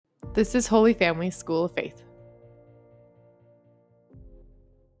This is Holy Family School of Faith.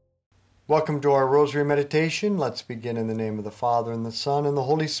 Welcome to our Rosary Meditation. Let's begin in the name of the Father, and the Son, and the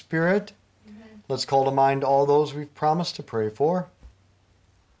Holy Spirit. Amen. Let's call to mind all those we've promised to pray for.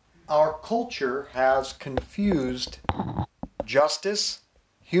 Our culture has confused justice,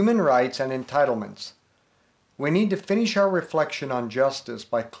 human rights, and entitlements. We need to finish our reflection on justice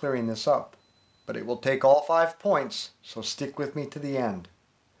by clearing this up, but it will take all 5 points, so stick with me to the end.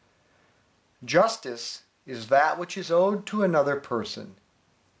 Justice is that which is owed to another person.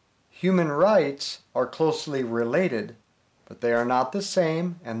 Human rights are closely related, but they are not the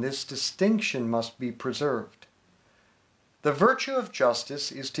same, and this distinction must be preserved. The virtue of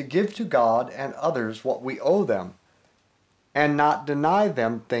justice is to give to God and others what we owe them, and not deny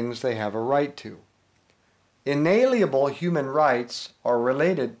them things they have a right to. Inalienable human rights are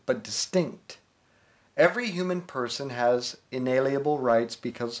related but distinct. Every human person has inalienable rights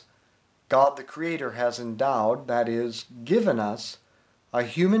because God the Creator has endowed, that is, given us, a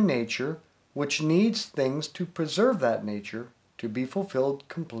human nature which needs things to preserve that nature to be fulfilled,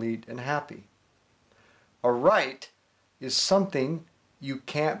 complete, and happy. A right is something you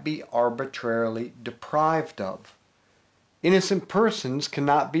can't be arbitrarily deprived of. Innocent persons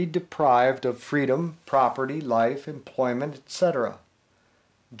cannot be deprived of freedom, property, life, employment, etc.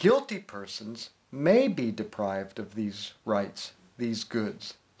 Guilty persons may be deprived of these rights, these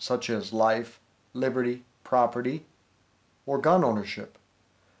goods, such as life, liberty, property, or gun ownership.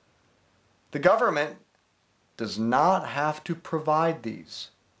 The government does not have to provide these,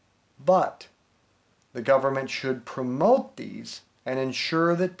 but the government should promote these and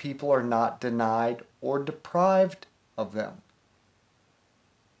ensure that people are not denied or deprived of them.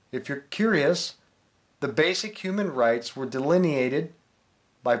 If you're curious, the basic human rights were delineated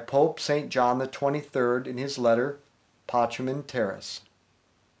by Pope St. John the 23rd in his letter Pacem in Terris.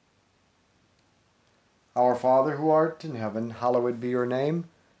 Our Father who art in heaven, hallowed be your name.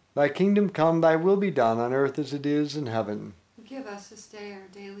 Thy kingdom come, thy will be done on earth as it is in heaven. Give us this day our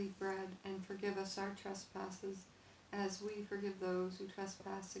daily bread, and forgive us our trespasses, as we forgive those who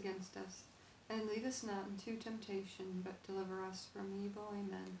trespass against us. And lead us not into temptation, but deliver us from evil.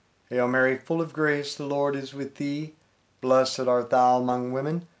 Amen. Hail Mary, full of grace, the Lord is with thee. Blessed art thou among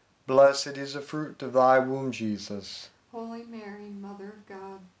women. Blessed is the fruit of thy womb, Jesus. Holy Mary, Mother of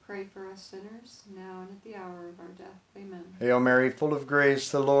God, pray for us sinners, now and at the hour of our death. Amen. Hail Mary, full of grace,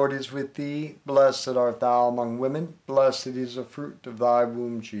 the Lord is with thee. Blessed art thou among women. Blessed is the fruit of thy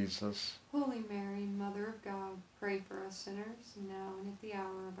womb, Jesus. Holy Mary, Mother of God, pray for us sinners, now and at the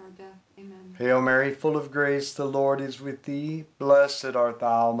hour of our death. Amen. Hail Mary, full of grace, the Lord is with thee. Blessed art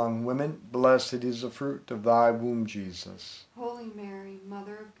thou among women. Blessed is the fruit of thy womb, Jesus. Holy Mary,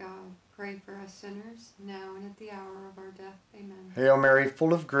 Mother of God, pray for us sinners, now and at the hour of our death. Amen. Hail Mary,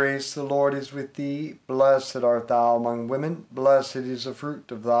 full of grace, the Lord is with thee. Blessed art thou among women. Blessed is the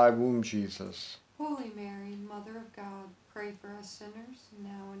fruit of thy womb, Jesus. Holy Mary, Mother of God, pray for us sinners,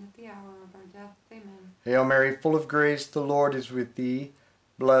 now and at the hour of our death. Amen. Hail Mary, full of grace, the Lord is with thee.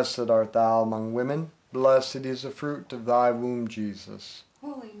 Blessed art thou among women. Blessed is the fruit of thy womb, Jesus.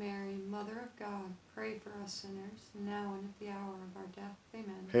 Holy Mary, Mother of God, pray for us sinners, now and at the hour of our death.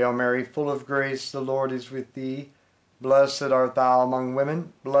 Amen. Hail Mary, full of grace, the Lord is with thee. Blessed art thou among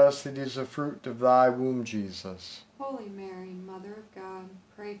women. Blessed is the fruit of thy womb, Jesus. Holy Mary, Mother of God,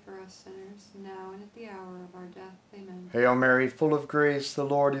 pray for us sinners, now and at the hour of our death. Amen. Hail Mary, full of grace, the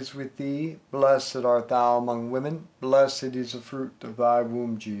Lord is with thee. Blessed art thou among women. Blessed is the fruit of thy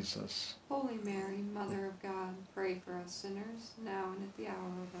womb, Jesus. Holy Mary, Mother of God, pray for us sinners, now and at the hour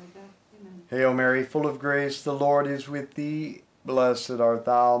of our death. Amen. Hail Mary, full of grace, the Lord is with thee. Blessed art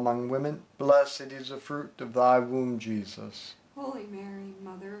thou among women. Blessed is the fruit of thy womb, Jesus. Holy Mary,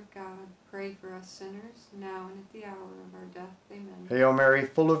 Mother of God, pray for us sinners, now and at the hour of our death. Amen. Hail Mary,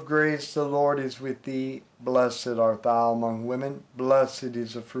 full of grace, the Lord is with thee. Blessed art thou among women. Blessed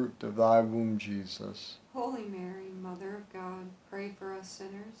is the fruit of thy womb, Jesus. Holy Mary, Mother of God, pray for us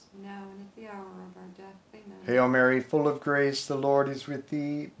sinners, now and at the hour of our death. Amen. Hail Mary, full of grace, the Lord is with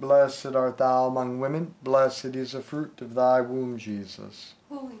thee. Blessed art thou among women. Blessed is the fruit of thy womb, Jesus.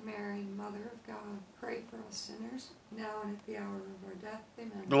 Holy Mary, Mother of God, pray for us sinners, now and at the hour of our death.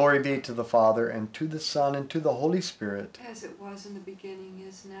 Amen. Glory be to the Father, and to the Son, and to the Holy Spirit. As it was in the beginning,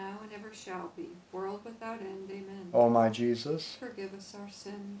 is now, and ever shall be, world without end. Amen. O my Jesus, forgive us our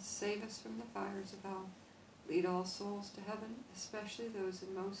sins, save us from the fires of hell. Lead all souls to heaven, especially those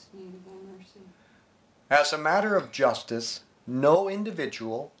in most need of thy mercy. as a matter of justice, no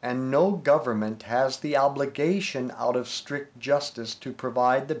individual and no government has the obligation out of strict justice to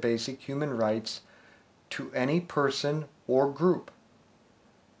provide the basic human rights to any person or group.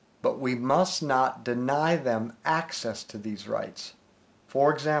 But we must not deny them access to these rights.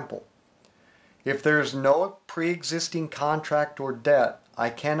 For example, if there is no pre-existing contract or debt, I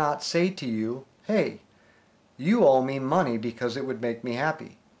cannot say to you, hey, you owe me money because it would make me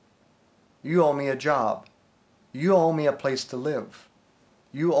happy. You owe me a job. You owe me a place to live.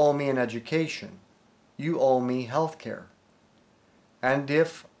 You owe me an education. You owe me health care. And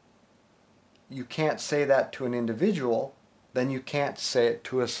if you can't say that to an individual, then you can't say it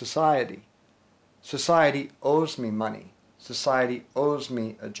to a society. Society owes me money. Society owes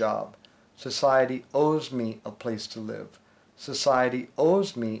me a job. Society owes me a place to live. Society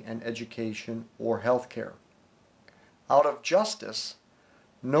owes me an education or health care. Out of justice,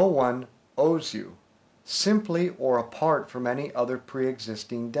 no one owes you, simply or apart from any other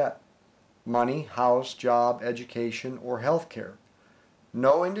pre-existing debt. Money, house, job, education, or health care.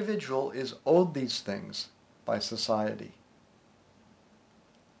 No individual is owed these things by society.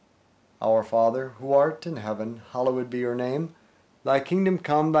 Our Father, who art in heaven, hallowed be your name. Thy kingdom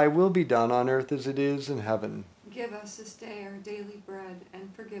come, thy will be done on earth as it is in heaven. Give us this day our daily bread,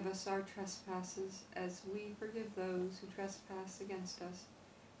 and forgive us our trespasses, as we forgive those who trespass against us.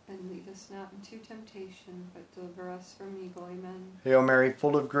 And lead us not into temptation, but deliver us from evil. Amen. Hail Mary,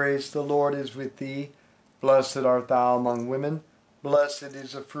 full of grace, the Lord is with thee. Blessed art thou among women. Blessed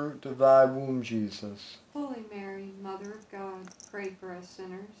is the fruit of thy womb, Jesus. Holy Mary, Mother of God, pray for us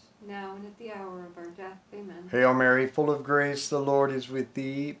sinners, now and at the hour of our death. Amen. Hail Mary, full of grace, the Lord is with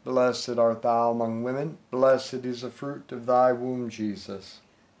thee. Blessed art thou among women. Blessed is the fruit of thy womb, Jesus.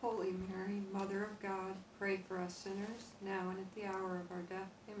 Holy Mary, Mother of God, pray for us sinners, now and at the hour of our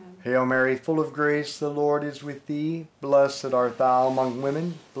death. Amen. Hail Mary, full of grace, the Lord is with thee. Blessed art thou among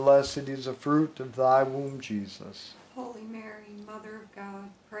women. Blessed is the fruit of thy womb, Jesus. Holy Mary, Mother of God,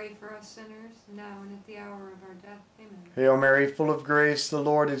 pray for us sinners, now and at the hour of our death. Amen. Hail Mary, full of grace, the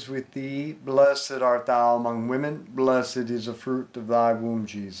Lord is with thee. Blessed art thou among women. Blessed is the fruit of thy womb,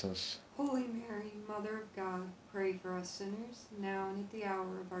 Jesus. Holy Mary, Mother of God, pray for us sinners, now and at the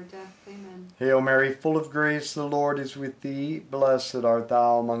hour of our death. Amen. Hail Mary, full of grace, the Lord is with thee. Blessed art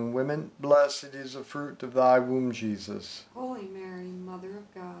thou among women. Blessed is the fruit of thy womb, Jesus. Holy Mary, Mother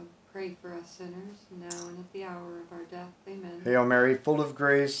of God, pray for us sinners, now and at the hour of our death. Amen. Hail Mary, full of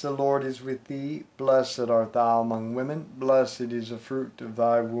grace, the Lord is with thee. Blessed art thou among women. Blessed is the fruit of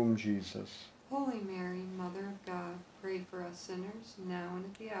thy womb, Jesus. Holy Mary, Mother of God, pray for us sinners, now and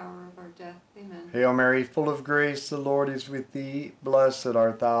at the hour of our death. Amen. Hail Mary, full of grace, the Lord is with thee. Blessed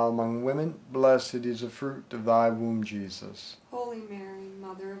art thou among women. Blessed is the fruit of thy womb, Jesus. Holy Mary,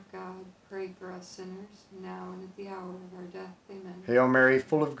 Mother of God, pray for us sinners, now and at the hour of our death. Amen. Hail Mary,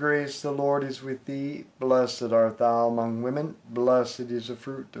 full of grace, the Lord is with thee. Blessed art thou among women. Blessed is the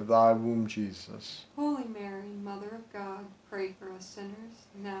fruit of thy womb, Jesus. Holy Mary, Mother of God, pray for us sinners,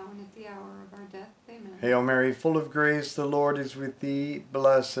 now and at the hour of our death. Amen. Hail Mary, full of grace, the Lord is with thee.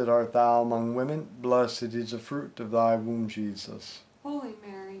 Blessed art thou among women. Blessed is the fruit of thy womb, Jesus. Holy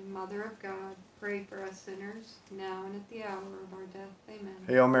Mary, Mother of God, pray for us sinners, now and at the hour of our death. Amen.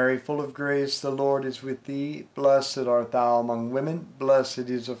 Hail Mary, full of grace, the Lord is with thee. Blessed art thou among women. Blessed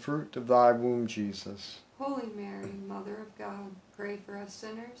is the fruit of thy womb, Jesus. Holy Mary, Mother of God, pray for us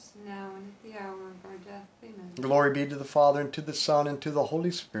sinners, now and at the hour of our death. Amen. Glory be to the Father, and to the Son, and to the Holy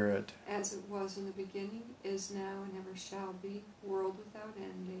Spirit. As it was in the beginning, is now, and ever shall be, world without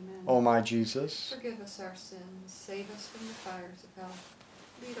end. Amen. O my Jesus, Forgive us our sins, save us from the fires of hell.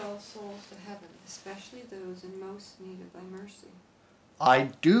 Lead all souls to heaven, especially those in most need of thy mercy.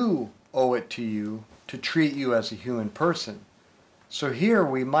 I do owe it to you to treat you as a human person. So here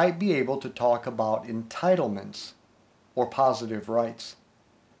we might be able to talk about entitlements or positive rights.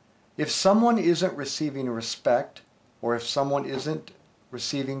 If someone isn't receiving respect, or if someone isn't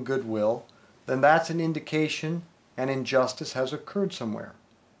receiving goodwill, then that's an indication an injustice has occurred somewhere.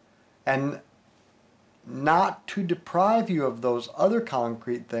 And not to deprive you of those other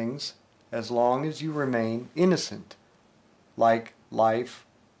concrete things as long as you remain innocent, like life,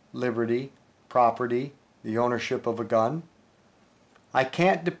 liberty, property, the ownership of a gun. I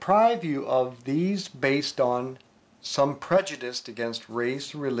can't deprive you of these based on some prejudice against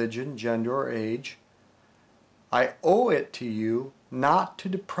race, religion, gender, or age. I owe it to you not to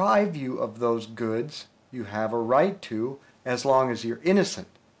deprive you of those goods you have a right to as long as you're innocent.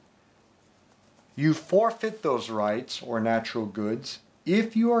 You forfeit those rights or natural goods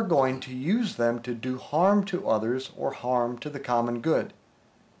if you are going to use them to do harm to others or harm to the common good.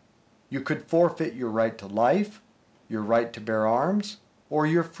 You could forfeit your right to life, your right to bear arms, or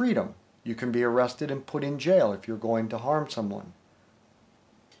your freedom. You can be arrested and put in jail if you're going to harm someone.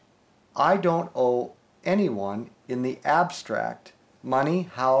 I don't owe anyone in the abstract money,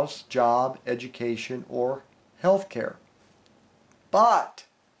 house, job, education, or health care. But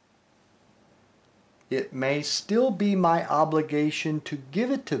it may still be my obligation to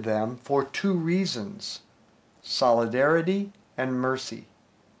give it to them for two reasons: solidarity and mercy.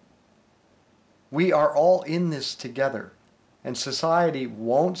 We are all in this together, and society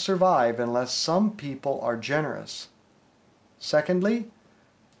won't survive unless some people are generous. Secondly,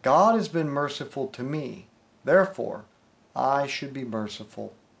 God has been merciful to me. Therefore, I should be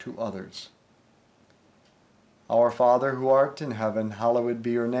merciful to others. Our Father, who art in heaven, hallowed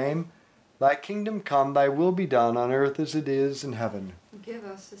be your name. Thy kingdom come, thy will be done on earth as it is in heaven. Give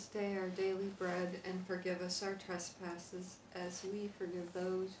us this day our daily bread, and forgive us our trespasses, as we forgive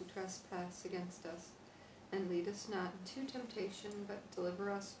those who trespass against us. And lead us not into temptation, but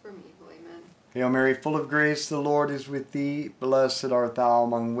deliver us from evil. Amen. Hail Mary, full of grace, the Lord is with thee. Blessed art thou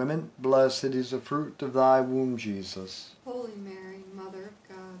among women. Blessed is the fruit of thy womb, Jesus. Holy Mary, Mother of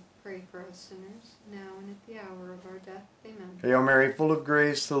God, pray for us sinners, now and at the hour of our death. Amen. Hail Mary, full of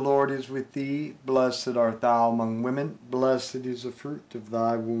grace, the Lord is with thee. Blessed art thou among women. Blessed is the fruit of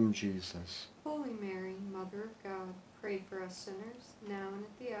thy womb, Jesus. Holy Mary, Mother of God, pray for us sinners, now and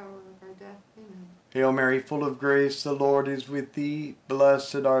at the hour of our death. Amen. Hail Mary, full of grace, the Lord is with thee.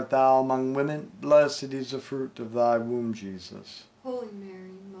 Blessed art thou among women. Blessed is the fruit of thy womb, Jesus. Holy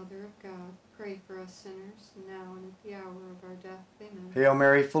Mary, Mother of God, pray for us sinners, now and at the hour of our death. Amen. Hail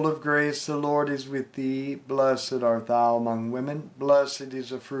Mary, full of grace, the Lord is with thee. Blessed art thou among women. Blessed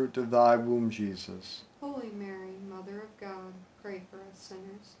is the fruit of thy womb, Jesus. Holy Mary, Mother of God, pray for us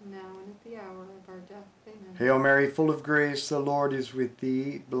sinners, now and at the hour of our death. Amen. Hail Mary, full of grace, the Lord is with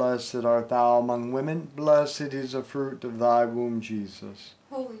thee. Blessed art thou among women. Blessed is the fruit of thy womb, Jesus.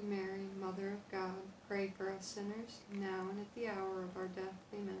 Holy Mary, Mother of God, pray for us sinners, now and at the hour of our death.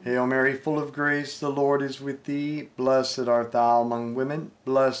 Amen. Hail Mary, full of grace, the Lord is with thee. Blessed art thou among women.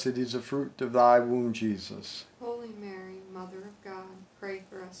 Blessed is the fruit of thy womb, Jesus. Holy Mary, Mother of God, pray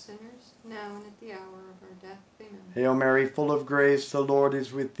for us sinners, now and at the hour of our death. Amen. Hail Mary, full of grace, the Lord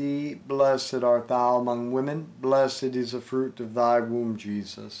is with thee. Blessed art thou among women. Blessed is the fruit of thy womb,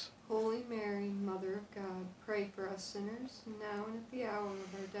 Jesus. Holy Mary, Mother of God, pray for us sinners, now and at the hour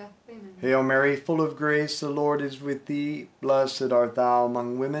of our death. Amen. Hail Mary, full of grace, the Lord is with thee. Blessed art thou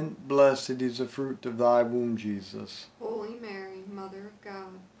among women. Blessed is the fruit of thy womb, Jesus. Holy Mary, Mother of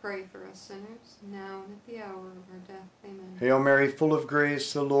God, pray for us sinners, now and at the hour of our death. Amen. Hail Mary, full of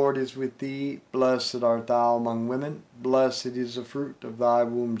grace, the Lord is with thee. Blessed art thou among women. Blessed is the fruit of thy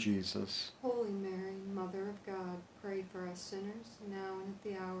womb, Jesus. Holy Mary, Mother of God, pray for us sinners, now and at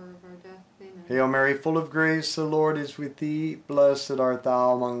the hour of our death. Amen. Hail Mary, full of grace, the Lord is with thee. Blessed art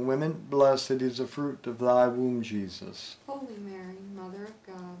thou among women. Blessed is the fruit of thy womb, Jesus. Holy Mary, Mother of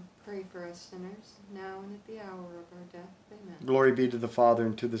God, pray for us sinners, now and at the hour of our death. Amen. Glory be to the Father,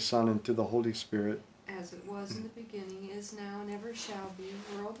 and to the Son, and to the Holy Spirit. As it was in the beginning, is now, and ever shall be,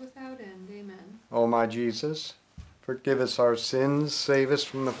 world without end. Amen. O my Jesus, forgive us our sins, save us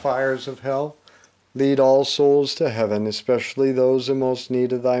from the fires of hell. Lead all souls to heaven, especially those in most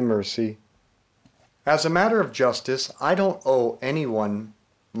need of thy mercy. As a matter of justice, I don't owe anyone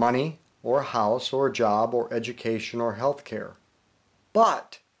money, or a house, or a job, or education, or health care.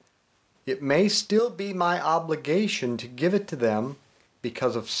 But it may still be my obligation to give it to them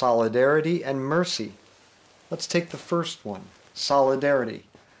because of solidarity and mercy. Let's take the first one, solidarity.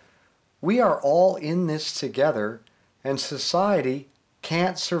 We are all in this together, and society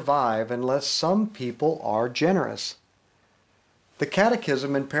can't survive unless some people are generous. The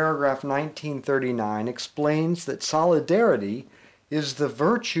Catechism in paragraph 1939 explains that solidarity is the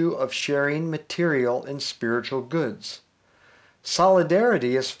virtue of sharing material and spiritual goods.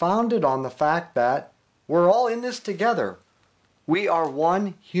 Solidarity is founded on the fact that we're all in this together. We are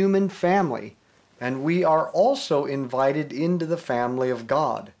one human family, and we are also invited into the family of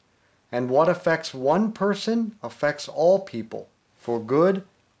God. And what affects one person affects all people, for good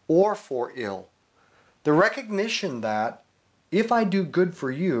or for ill. The recognition that if I do good for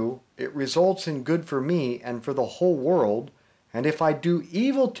you, it results in good for me and for the whole world, and if I do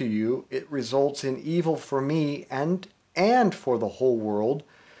evil to you, it results in evil for me and for the whole world,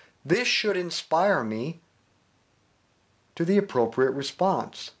 this should inspire me to the appropriate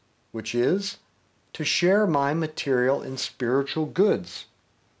response, which is to share my material and spiritual goods.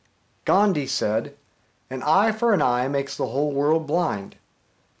 Gandhi said, "An eye for an eye makes the whole world blind."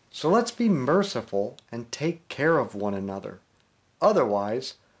 So let's be merciful and take care of one another.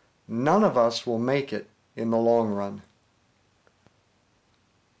 Otherwise, none of us will make it in the long run.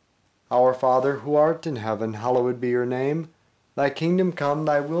 Our Father, who art in heaven, hallowed be your name. Thy kingdom come,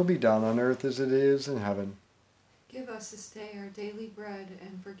 thy will be done on earth as it is in heaven. Give us this day our daily bread,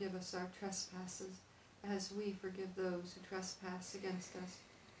 and forgive us our trespasses, as we forgive those who trespass against us.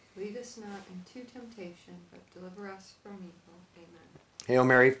 Lead us not into temptation, but deliver us from evil. Amen. Hail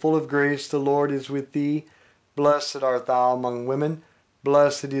Mary, full of grace, the Lord is with thee. Blessed art thou among women.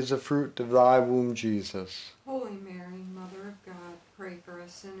 Blessed is the fruit of thy womb, Jesus. Holy Mary, Mother of God, pray for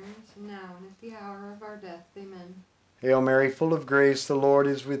us sinners, now and at the hour of our death. Amen. Hail Mary, full of grace, the Lord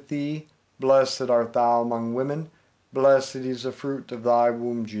is with thee. Blessed art thou among women. Blessed is the fruit of thy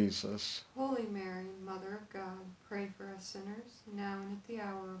womb, Jesus. Holy Mary, Mother of God, pray for us sinners, now and at the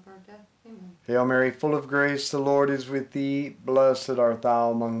hour of our death. Amen. Hail Mary, full of grace, the Lord is with thee. Blessed art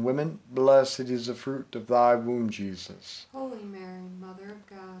thou among women. Blessed is the fruit of thy womb, Jesus. Holy Mary, Mother of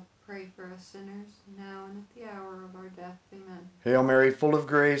God, pray for us sinners, now and at the hour of our death. Amen. Hail Mary, full of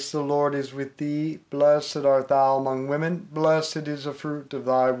grace, the Lord is with thee. Blessed art thou among women. Blessed is the fruit of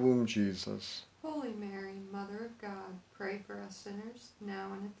thy womb, Jesus. Holy Mary, Mother of God, pray for us sinners,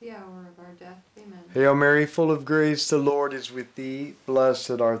 now and at the hour of our death. Amen. Hail Mary, full of grace, the Lord is with thee.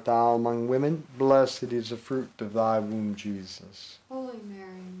 Blessed art thou among women. Blessed is the fruit of thy womb, Jesus. Holy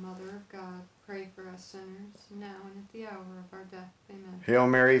Mary, Mother of God, pray for us sinners, now and at the hour of our death. Amen. Hail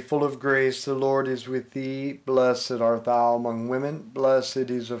Mary, full of grace, the Lord is with thee. Blessed art thou among women. Blessed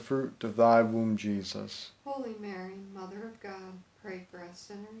is the fruit of thy womb, Jesus. Holy Mary, Mother of God, pray for us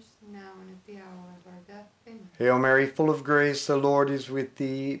sinners, now and at the hour of our death. Amen. Hail Mary, full of grace, the Lord is with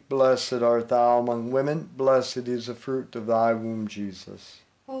thee. Blessed art thou among women. Blessed is the fruit of thy womb, Jesus.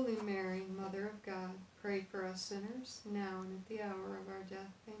 Holy Mary, Mother of God, pray for us sinners, now and at the hour of our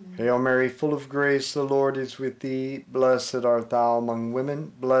death. Amen. Hail Mary, full of grace, the Lord is with thee. Blessed art thou among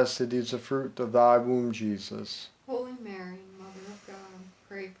women. Blessed is the fruit of thy womb, Jesus. Holy Mary, Mother of God,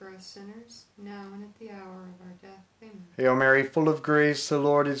 pray for us sinners, now and at the hour of our death. Amen. Hail Mary, full of grace, the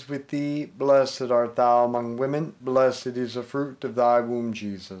Lord is with thee. Blessed art thou among women. Blessed is the fruit of thy womb,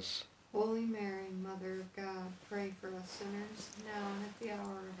 Jesus. Holy Mary, Mother of God, pray for us sinners, now and at the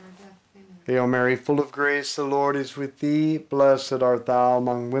hour of our death. Amen. Hail Mary, full of grace, the Lord is with thee. Blessed art thou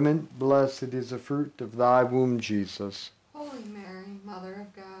among women. Blessed is the fruit of thy womb, Jesus. Holy Mary, Mother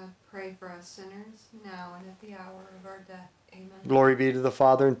of God, pray for us sinners, now and at the hour of our death. Amen. Glory be to the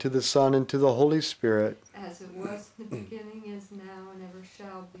Father, and to the Son, and to the Holy Spirit. As it was in the beginning, is now, and ever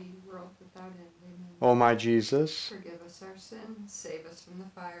shall be, world without end. Amen. O my Jesus, Forgive us our sins, save us from the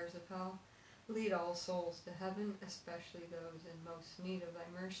fires of hell. Lead all souls to heaven, especially those in most need of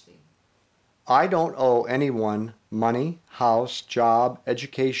thy mercy. I don't owe anyone money, house, job,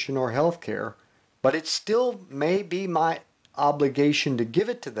 education, or health care, but it still may be my obligation to give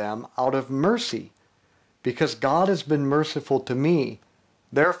it to them out of mercy, because God has been merciful to me.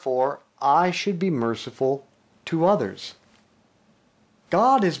 Therefore, I should be merciful to others.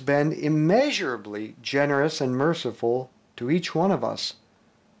 God has been immeasurably generous and merciful to each one of us,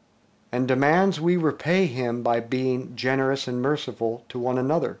 and demands we repay him by being generous and merciful to one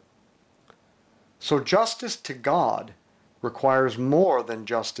another. So justice to God requires more than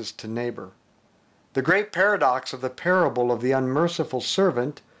justice to neighbor. The great paradox of the parable of the unmerciful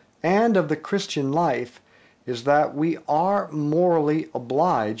servant and of the Christian life is that we are morally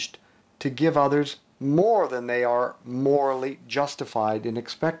obliged to give others more than they are morally justified in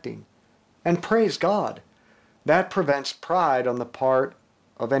expecting. And praise God, that prevents pride on the part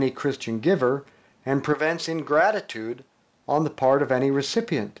of any Christian giver and prevents ingratitude on the part of any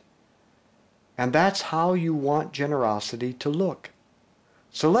recipient. And that's how you want generosity to look.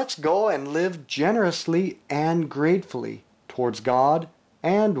 So let's go and live generously and gratefully towards God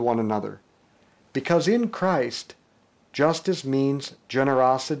and one another. Because in Christ, justice means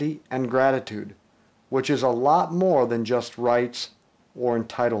generosity and gratitude, which is a lot more than just rights or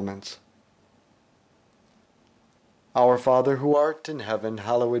entitlements. Our Father who art in heaven,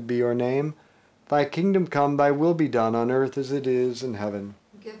 hallowed be your name. Thy kingdom come, thy will be done on earth as it is in heaven.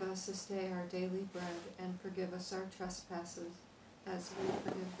 Give us this day our daily bread, and forgive us our trespasses, as we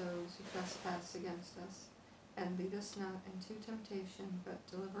forgive those who trespass against us. And lead us not into temptation, but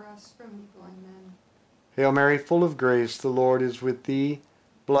deliver us from evil. Amen. Hail Mary, full of grace, the Lord is with thee.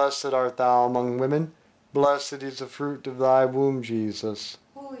 Blessed art thou among women. Blessed is the fruit of thy womb, Jesus.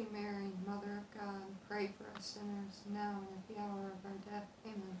 Holy Mary, Mother of God, pray for us sinners, now and at the hour of our death.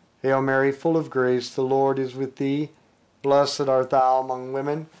 Amen. Hail Mary, full of grace, the Lord is with thee. Blessed art thou among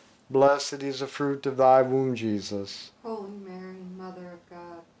women. Blessed is the fruit of thy womb, Jesus. Holy Mary, Mother of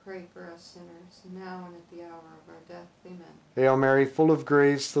God, pray for us sinners, now and at the hour of our death. Amen. Hail Mary, full of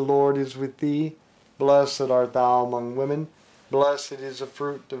grace, the Lord is with thee. Blessed art thou among women. Blessed is the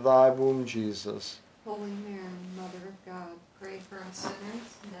fruit of thy womb, Jesus. Holy Mary, Mother of God, pray for us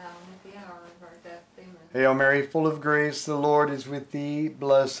sinners, now and at the hour of our death. Amen. Hail Mary, full of grace, the Lord is with thee.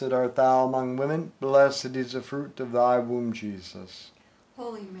 Blessed art thou among women. Blessed is the fruit of thy womb, Jesus.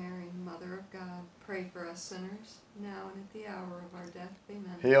 Holy Mary, Mother of God, pray for us sinners, now and at the hour of our death.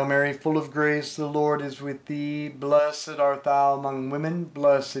 Amen. Hail Mary, full of grace, the Lord is with thee. Blessed art thou among women.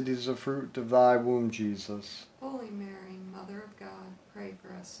 Blessed is the fruit of thy womb, Jesus. Holy Mary, Mother of God, pray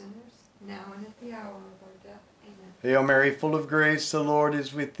for us sinners, now and at the hour of our death. Amen. Hail Mary, full of grace, the Lord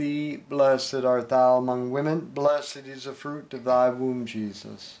is with thee. Blessed art thou among women. Blessed is the fruit of thy womb,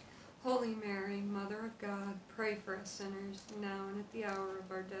 Jesus. Holy Mary, Mother of God, pray for us sinners, now and at the hour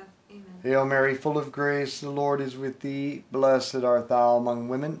of our death. Amen. Hail Mary, full of grace, the Lord is with thee. Blessed art thou among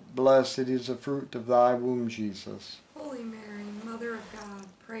women. Blessed is the fruit of thy womb, Jesus. Holy Mary, Mother of God,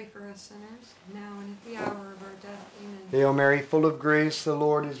 pray for us sinners, now and at the hour of our death. Amen. Hail Mary, full of grace, the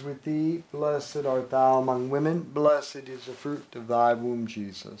Lord is with thee. Blessed art thou among women. Blessed is the fruit of thy womb,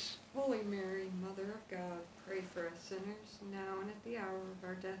 Jesus. Holy Mary, Mother of God, pray for us sinners, now and at the hour of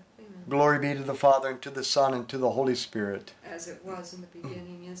our death. Amen. Glory be to the Father, and to the Son, and to the Holy Spirit. As it was in the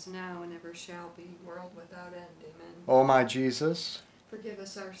beginning, is now, and ever shall be, world without end. Amen. O my Jesus, Forgive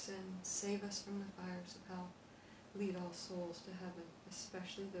us our sins, save us from the fires of hell. Lead all souls to heaven,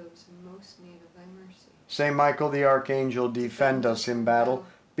 especially those in most need of thy mercy. Saint Michael the Archangel, defend us in battle.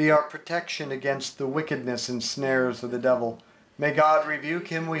 Be our protection against the wickedness and snares of the devil. May God rebuke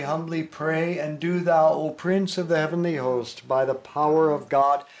him, we humbly pray, and do thou, O Prince of the heavenly host, by the power of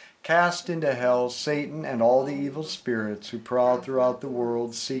God, cast into hell Satan and all the evil spirits who prowl throughout the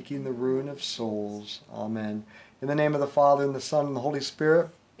world, seeking the ruin of souls. Amen. In the name of the Father, and the Son, and the Holy Spirit.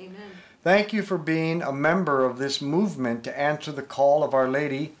 Amen. Thank you for being a member of this movement to answer the call of Our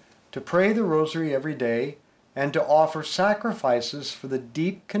Lady to pray the Rosary every day and to offer sacrifices for the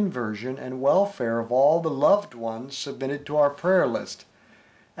deep conversion and welfare of all the loved ones submitted to our prayer list.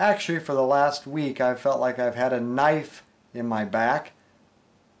 Actually, for the last week, I felt like I've had a knife in my back,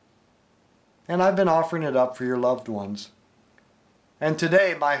 and I've been offering it up for your loved ones. And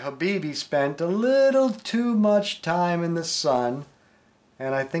today, my Habibi spent a little too much time in the sun,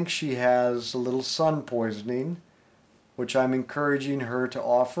 and I think she has a little sun poisoning, which I'm encouraging her to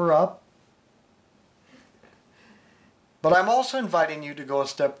offer up. But I'm also inviting you to go a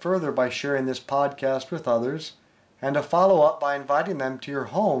step further by sharing this podcast with others, and to follow up by inviting them to your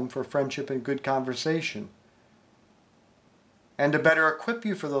home for friendship and good conversation. And to better equip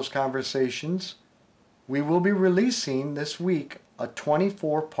you for those conversations, we will be releasing this week a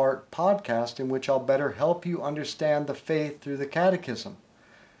 24-part podcast in which I'll better help you understand the faith through the Catechism.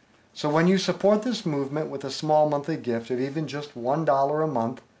 So when you support this movement with a small monthly gift of even just $1 a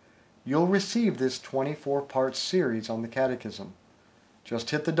month, you'll receive this 24-part series on the Catechism. Just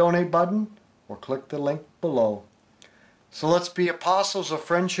hit the donate button or click the link below. So let's be apostles of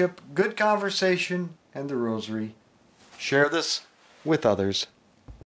friendship, good conversation, and the Rosary. Share this with others.